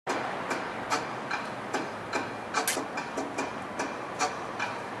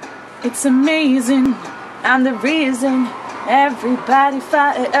It's amazing, I'm the reason everybody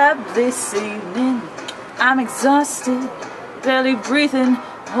fired up this evening. I'm exhausted, barely breathing,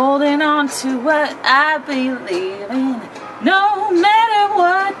 holding on to what I believe in. No matter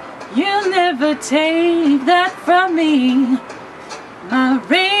what, you'll never take that from me. My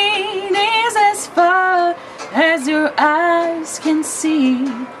reign is as far as your eyes can see.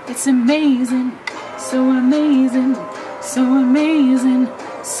 It's amazing, so amazing, so amazing,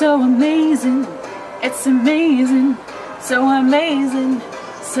 so amazing. It's amazing, so amazing,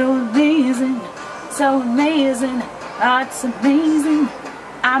 so amazing, so amazing. Oh, it's amazing.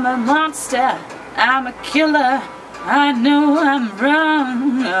 I'm a monster, I'm a killer. I know I'm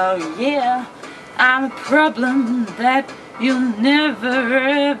wrong, oh yeah. I'm a problem that you'll never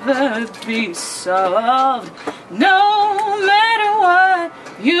ever be solved. No matter what,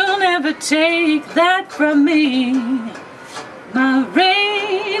 you'll never take that from me. My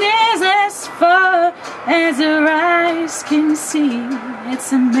reign is as far as your eyes can see.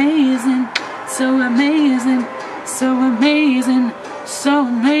 It's amazing, so amazing, so amazing, so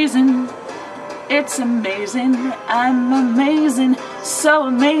amazing. It's amazing, I'm amazing, so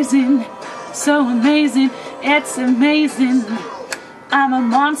amazing, so amazing. It's amazing. I'm a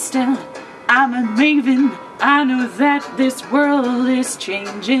monster, I'm a maven. I know that this world is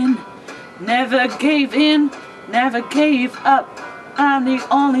changing. Never gave in, never gave up. I'm the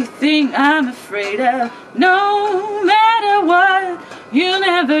only thing I'm afraid of. No matter what, you'll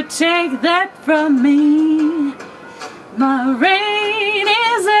never take that from me. My reign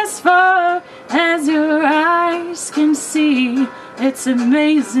is as far as your eyes can see. It's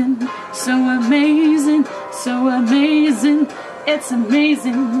amazing, so amazing, so amazing. It's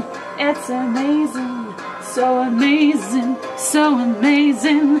amazing, it's amazing, so amazing, so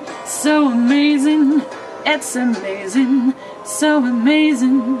amazing, so amazing. It's amazing, so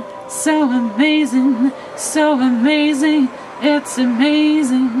amazing, so amazing, so amazing. It's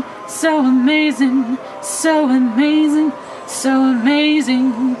amazing, so amazing, so amazing, so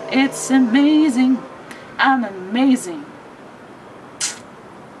amazing. It's amazing. I'm amazing.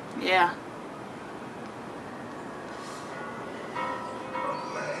 Yeah.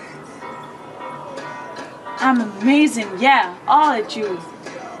 I'm amazing, yeah. All at you.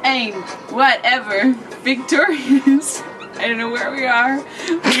 Aim, whatever. Victorious. I don't know where we are.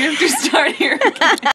 We have to start here.